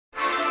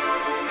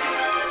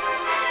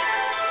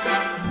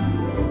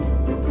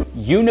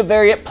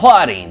univariate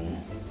plotting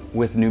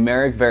with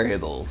numeric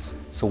variables.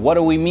 So what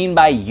do we mean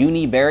by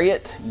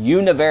univariate?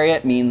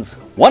 Univariate means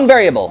one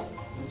variable.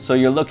 So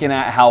you're looking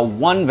at how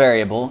one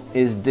variable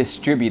is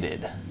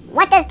distributed.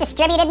 What does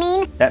distributed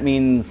mean? That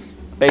means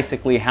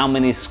basically how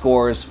many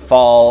scores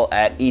fall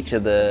at each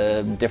of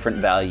the different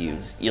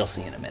values. You'll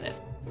see in a minute.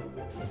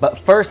 But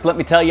first, let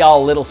me tell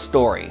y'all a little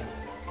story.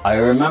 I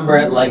remember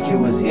it like it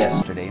was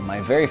yesterday, my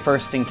very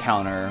first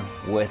encounter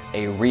with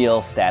a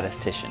real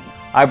statistician.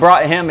 I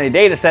brought him a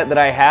data set that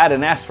I had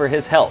and asked for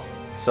his help.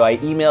 So I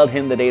emailed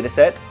him the data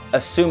set,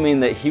 assuming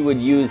that he would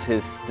use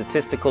his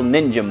statistical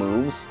ninja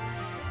moves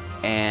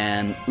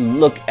and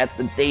look at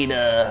the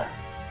data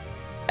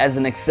as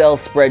an Excel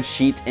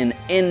spreadsheet and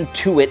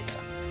intuit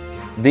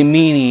the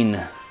meaning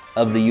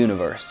of the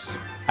universe.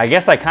 I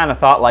guess I kind of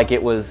thought like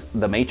it was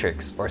the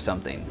Matrix or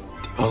something.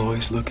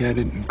 Always look at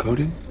it and code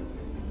it?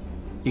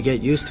 You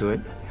get used to it.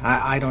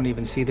 I don't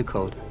even see the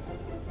code.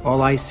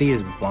 All I see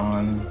is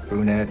blonde,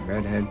 brunette,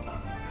 redhead.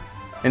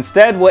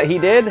 Instead, what he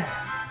did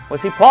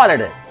was he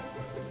plotted it.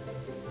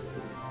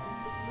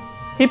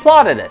 He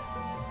plotted it.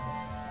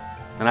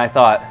 And I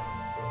thought,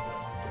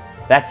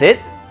 that's it?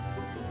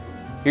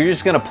 You're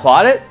just gonna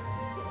plot it?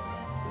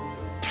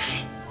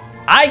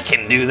 I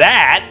can do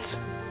that.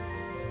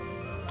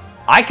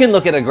 I can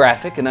look at a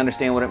graphic and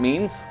understand what it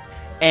means.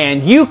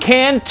 And you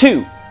can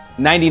too.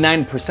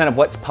 99% of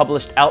what's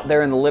published out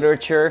there in the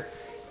literature,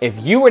 if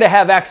you were to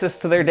have access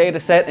to their data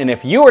set and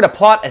if you were to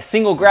plot a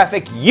single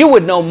graphic, you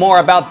would know more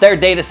about their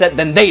data set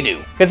than they do.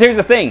 Because here's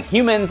the thing,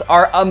 humans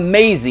are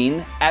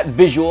amazing at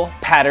visual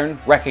pattern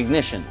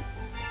recognition.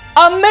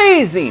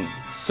 Amazing!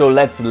 So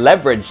let's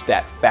leverage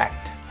that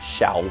fact,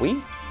 shall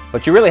we?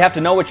 But you really have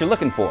to know what you're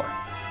looking for.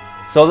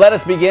 So let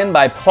us begin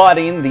by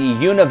plotting the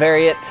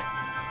univariate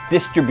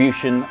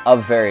distribution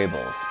of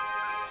variables.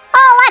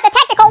 Oh, lots of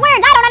technical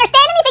words. I don't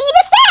understand anything you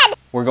just said.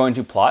 We're going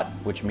to plot,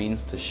 which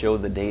means to show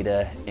the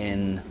data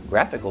in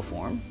graphical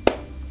form.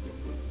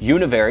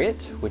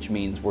 Univariate, which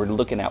means we're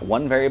looking at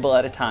one variable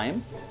at a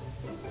time.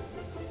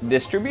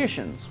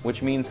 Distributions,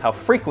 which means how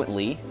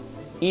frequently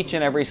each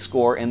and every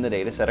score in the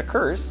data set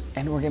occurs.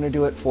 And we're going to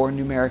do it for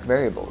numeric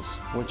variables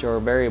which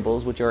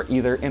are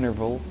either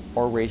interval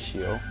or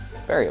ratio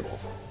variables.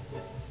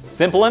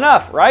 Simple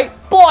enough, right?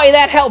 Boy,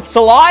 that helps a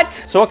lot!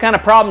 So what kind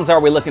of problems are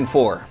we looking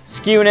for?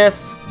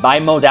 Skewness,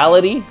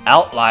 bimodality,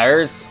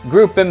 outliers,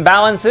 group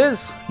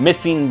imbalances,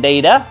 missing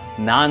data,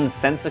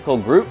 nonsensical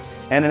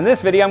groups. And in this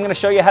video, I'm going to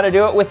show you how to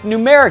do it with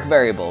numeric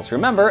variables.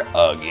 Remember,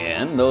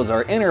 again, those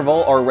are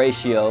interval or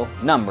ratio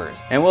numbers.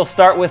 And we'll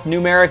start with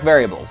numeric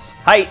variables.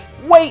 Height,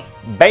 weight,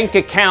 bank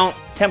account,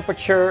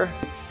 temperature,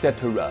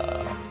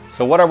 etc.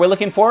 So what are we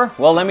looking for?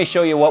 Well, let me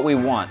show you what we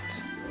want.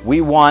 We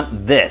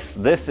want this.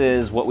 This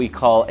is what we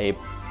call a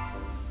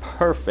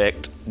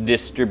perfect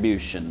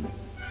distribution.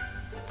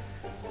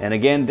 And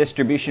again,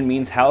 distribution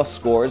means how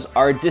scores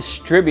are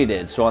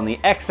distributed. So on the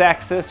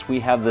x-axis, we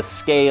have the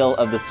scale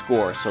of the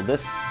score. So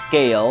this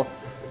scale,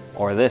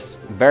 or this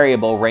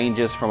variable,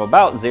 ranges from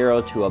about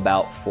 0 to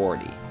about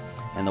 40.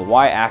 And the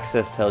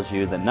y-axis tells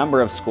you the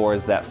number of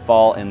scores that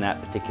fall in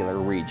that particular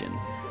region.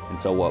 And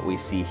so what we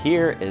see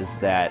here is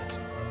that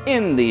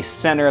in the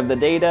center of the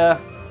data,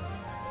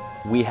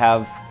 we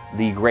have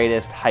the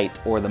greatest height,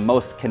 or the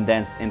most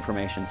condensed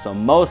information. So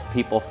most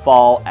people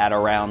fall at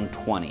around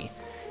 20.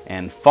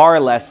 And far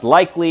less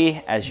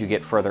likely as you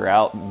get further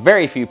out.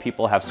 Very few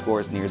people have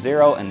scores near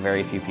 0 and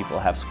very few people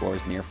have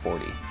scores near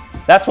 40.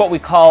 That's what we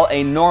call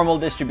a normal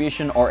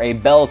distribution or a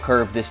bell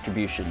curve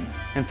distribution.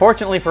 And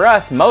fortunately for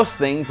us, most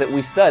things that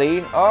we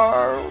study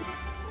are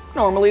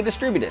normally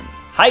distributed.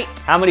 Height.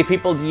 How many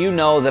people do you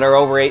know that are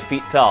over 8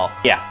 feet tall?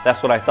 Yeah,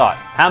 that's what I thought.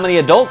 How many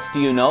adults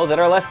do you know that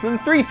are less than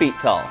 3 feet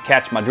tall?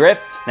 Catch my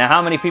drift? Now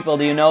how many people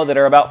do you know that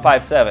are about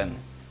 5'7"?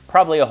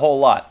 Probably a whole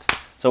lot.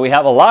 So we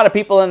have a lot of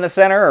people in the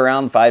center,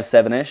 around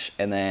 5'7"-ish,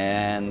 and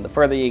then the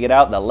further you get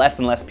out, the less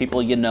and less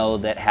people you know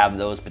that have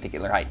those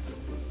particular heights.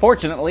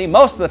 Fortunately,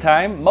 most of the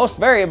time, most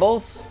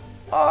variables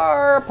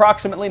are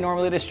approximately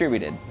normally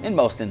distributed in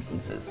most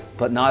instances.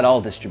 But not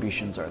all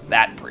distributions are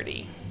that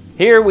pretty.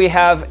 Here we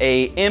have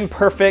an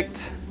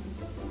imperfect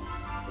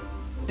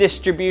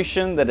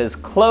distribution that is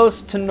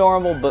close to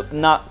normal but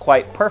not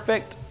quite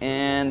perfect,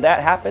 and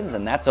that happens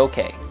and that's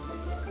okay.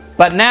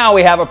 But now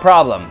we have a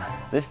problem.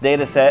 This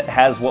data set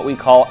has what we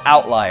call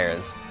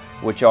outliers,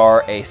 which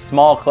are a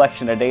small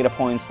collection of data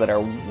points that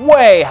are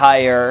way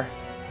higher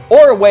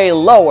or way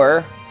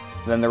lower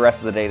than the rest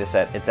of the data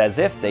set. It's as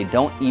if they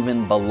don't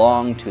even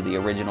belong to the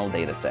original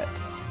data set.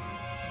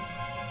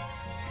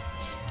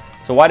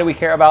 So why do we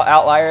care about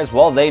outliers?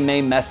 Well, they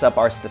may mess up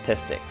our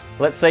statistics.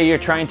 Let's say you're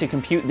trying to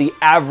compute the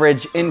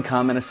average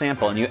income in a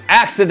sample and you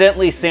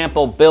accidentally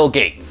sample Bill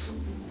Gates.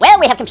 Well,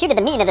 we have computed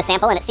the mean of the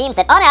sample, and it seems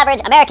that on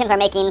average, Americans are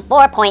making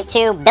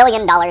 $4.2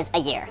 billion a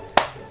year.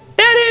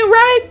 That ain't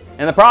right!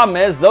 And the problem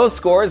is, those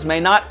scores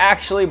may not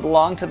actually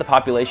belong to the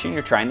population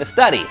you're trying to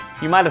study.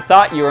 You might have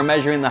thought you were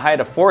measuring the height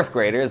of 4th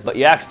graders, but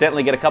you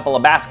accidentally get a couple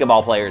of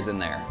basketball players in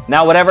there.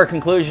 Now, whatever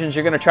conclusions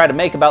you're going to try to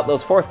make about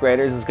those 4th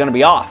graders is going to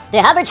be off. The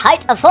average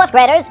height of 4th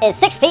graders is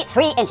 6 feet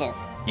 3 inches.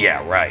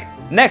 Yeah, right.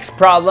 Next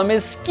problem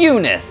is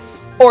skewness,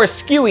 or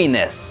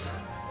skewiness.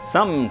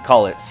 Some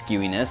call it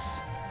skewiness,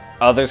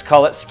 others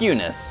call it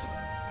skewness.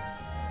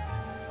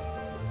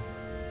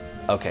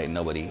 Okay,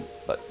 nobody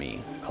but me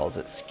calls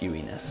it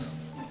skewiness.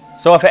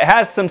 So if it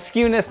has some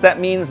skewness, that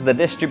means the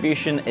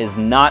distribution is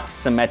not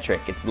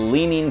symmetric. It's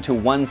leaning to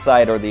one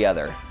side or the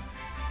other.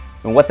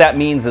 And what that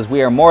means is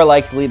we are more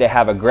likely to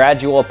have a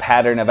gradual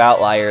pattern of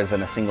outliers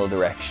in a single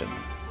direction.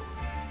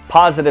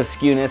 Positive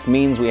skewness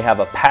means we have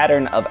a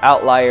pattern of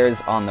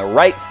outliers on the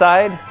right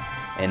side,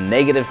 and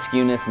negative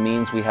skewness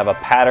means we have a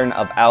pattern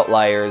of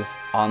outliers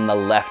on the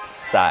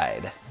left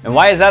side. And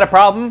why is that a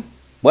problem?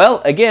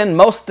 Well, again,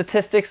 most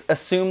statistics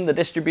assume the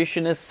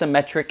distribution is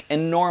symmetric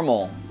and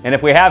normal. And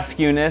if we have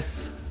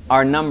skewness,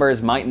 our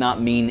numbers might not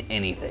mean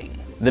anything.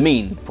 The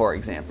mean, for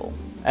example.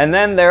 And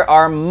then there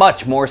are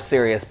much more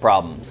serious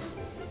problems.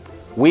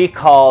 We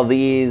call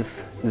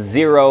these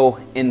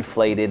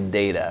zero-inflated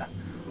data,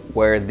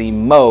 where the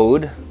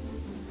mode,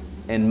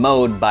 and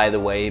mode, by the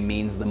way,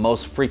 means the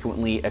most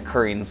frequently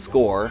occurring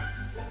score,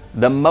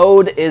 the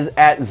mode is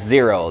at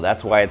 0.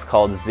 That's why it's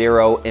called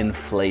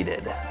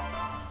zero-inflated.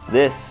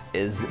 This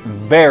is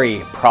very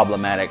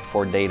problematic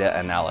for data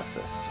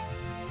analysis.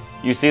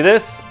 You see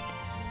this?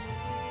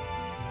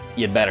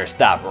 You'd better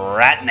stop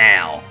right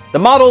now. The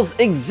models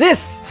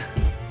exist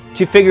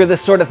to figure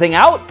this sort of thing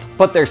out,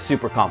 but they're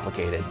super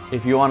complicated.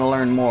 If you want to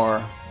learn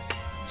more,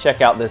 check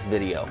out this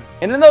video.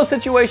 And in those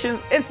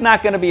situations, it's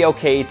not going to be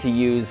okay to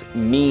use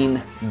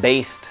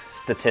mean-based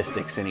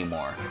statistics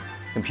anymore.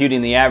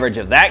 Computing the average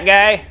of that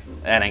guy,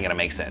 that ain't going to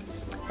make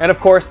sense. And of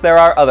course, there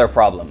are other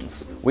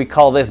problems. We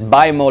call this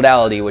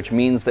bimodality, which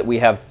means that we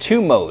have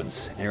 2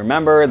 modes. And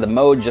remember, the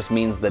mode just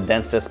means the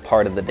densest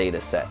part of the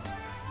data set.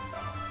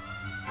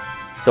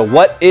 So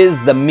what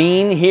is the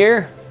mean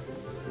here?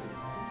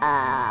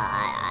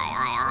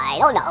 I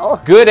don't know.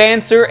 Good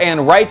answer,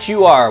 and right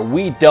you are.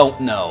 We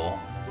don't know.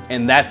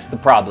 And that's the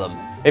problem.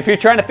 If you're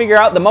trying to figure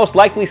out the most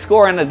likely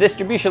score in a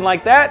distribution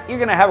like that, you're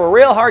going to have a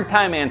real hard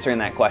time answering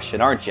that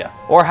question, aren't you?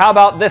 Or how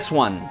about this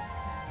one?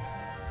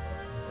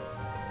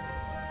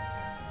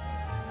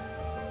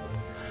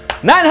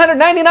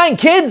 999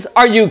 kids?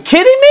 Are you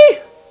kidding me?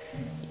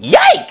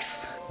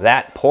 Yikes!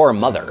 That poor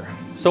mother.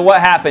 So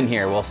what happened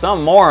here? Well,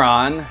 some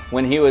moron,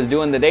 when he was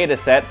doing the data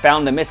set,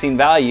 found a missing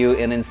value,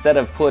 and instead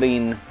of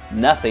putting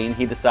nothing,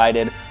 he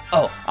decided,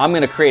 oh, I'm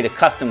going to create a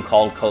custom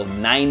called code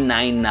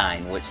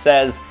 999, which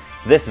says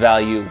this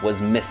value was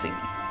missing.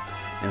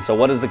 And so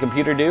what does the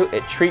computer do?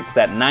 It treats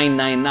that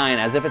 999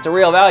 as if it's a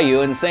real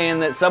value and saying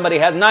that somebody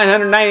has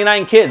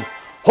 999 kids.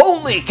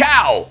 Holy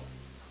cow!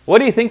 What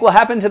do you think will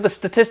happen to the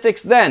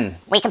statistics then?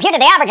 We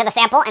computed the average of the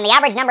sample, and the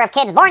average number of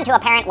kids born to a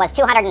parent was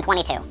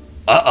 222.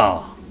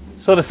 Uh-oh.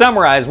 So to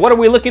summarize, what are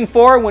we looking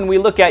for when we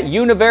look at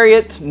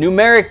univariate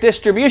numeric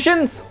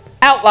distributions?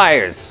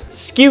 Outliers,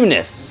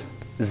 skewness,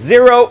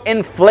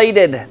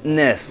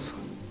 zero-inflatedness,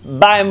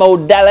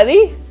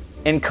 bimodality,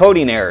 and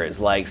coding errors,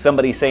 like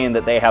somebody saying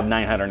that they have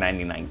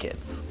 999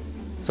 kids.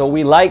 So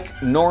we like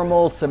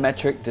normal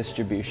symmetric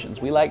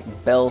distributions. We like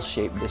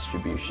bell-shaped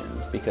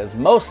distributions because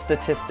most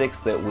statistics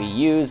that we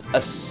use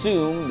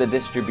assume the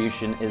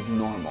distribution is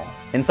normal.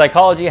 In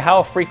psychology,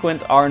 how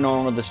frequent are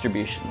normal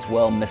distributions?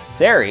 Well,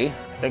 Messeri,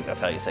 I think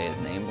that's how you say his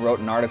name, wrote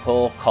an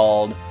article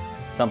called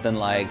something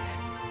like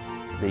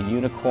The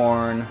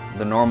Unicorn,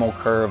 the Normal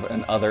Curve,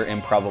 and Other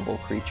Improbable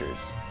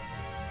Creatures.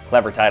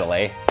 Clever title,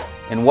 eh?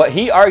 And what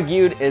he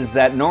argued is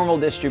that normal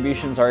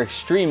distributions are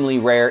extremely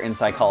rare in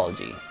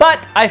psychology. But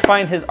I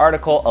find his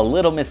article a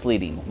little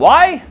misleading.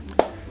 Why?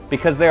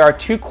 Because there are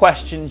 2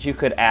 questions you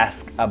could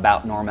ask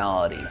about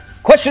normality.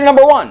 Question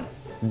number 1,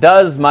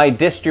 does my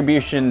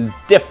distribution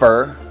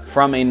differ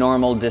from a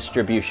normal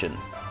distribution?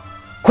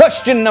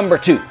 Question number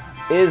 2,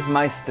 is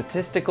my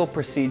statistical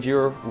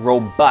procedure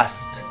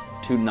robust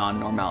to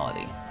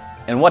non-normality?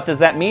 And what does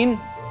that mean?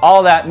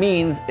 All that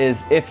means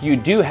is if you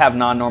do have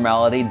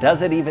non-normality,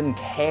 does it even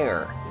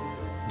care?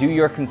 Do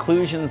your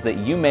conclusions that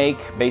you make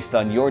based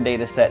on your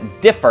data set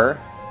differ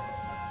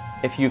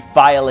if you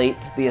violate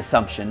the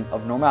assumption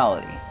of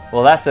normality?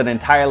 Well, that's an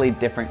entirely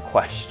different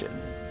question.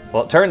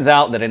 Well, it turns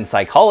out that in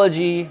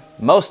psychology,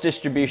 most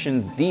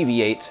distributions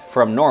deviate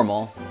from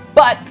normal,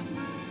 but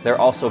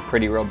they're also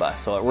pretty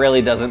robust, so it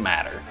really doesn't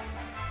matter.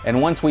 And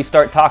once we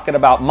start talking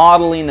about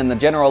modeling and the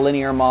general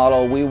linear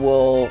model, we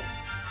will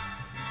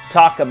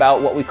talk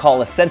about what we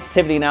call a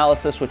sensitivity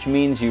analysis, which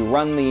means you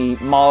run the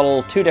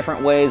model 2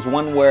 different ways,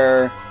 one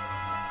where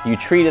you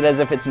treat it as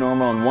if it's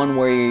normal and one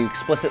where you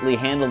explicitly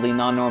handle the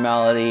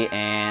non-normality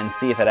and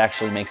see if it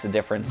actually makes a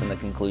difference in the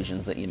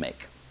conclusions that you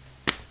make.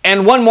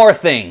 And one more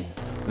thing,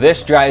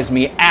 this drives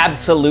me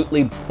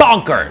absolutely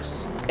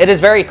bonkers. It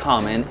is very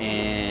common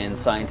in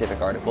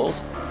scientific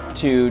articles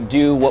to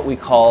do what we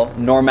call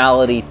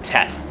normality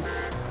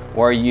tests,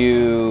 where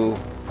you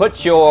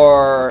Put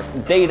your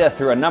data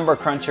through a number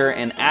cruncher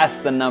and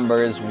ask the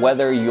numbers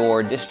whether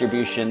your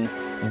distribution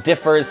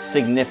differs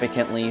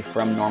significantly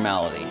from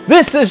normality.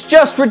 This is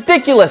just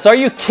ridiculous. Are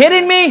you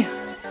kidding me?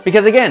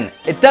 Because again,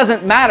 it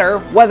doesn't matter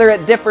whether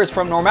it differs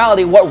from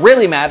normality. What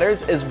really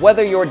matters is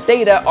whether your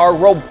data are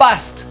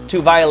robust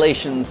to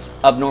violations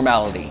of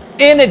normality.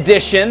 In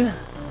addition,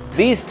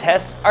 these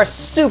tests are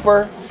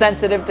super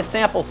sensitive to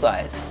sample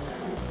size.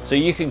 So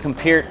you can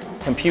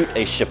compute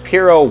a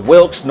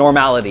Shapiro-Wilks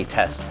normality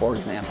test, for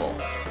example.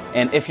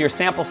 And if your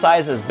sample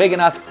size is big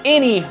enough,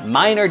 any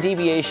minor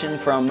deviation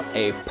from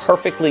a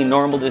perfectly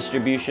normal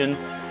distribution,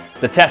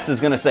 the test is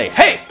gonna say,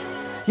 hey,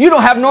 you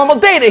don't have normal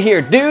data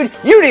here, dude.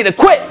 You need to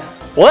quit.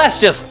 Well, that's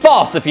just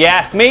false if you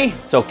ask me.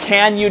 So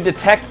can you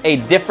detect a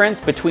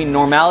difference between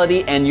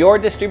normality and your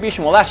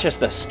distribution? Well, that's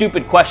just a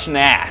stupid question to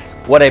ask.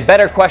 What a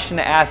better question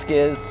to ask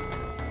is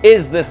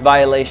this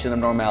violation of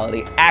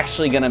normality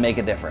actually gonna make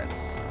a difference?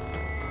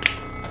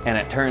 And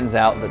it turns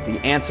out that the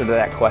answer to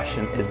that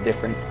question is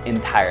different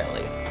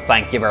entirely.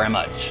 Thank you very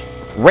much.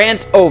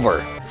 Rant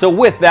over. So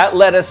with that,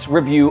 let us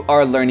review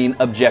our learning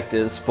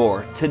objectives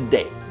for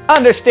today.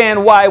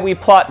 Understand why we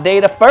plot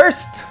data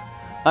first.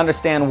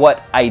 Understand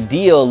what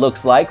ideal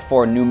looks like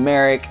for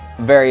numeric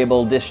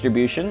variable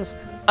distributions.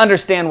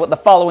 Understand what the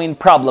following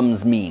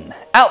problems mean.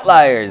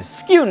 Outliers,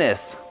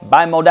 skewness,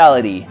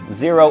 bimodality,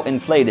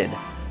 zero-inflated,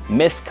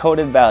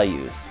 miscoded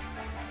values.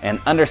 And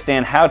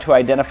understand how to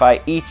identify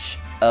each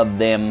of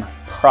them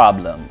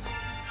problems.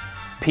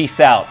 Peace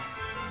out.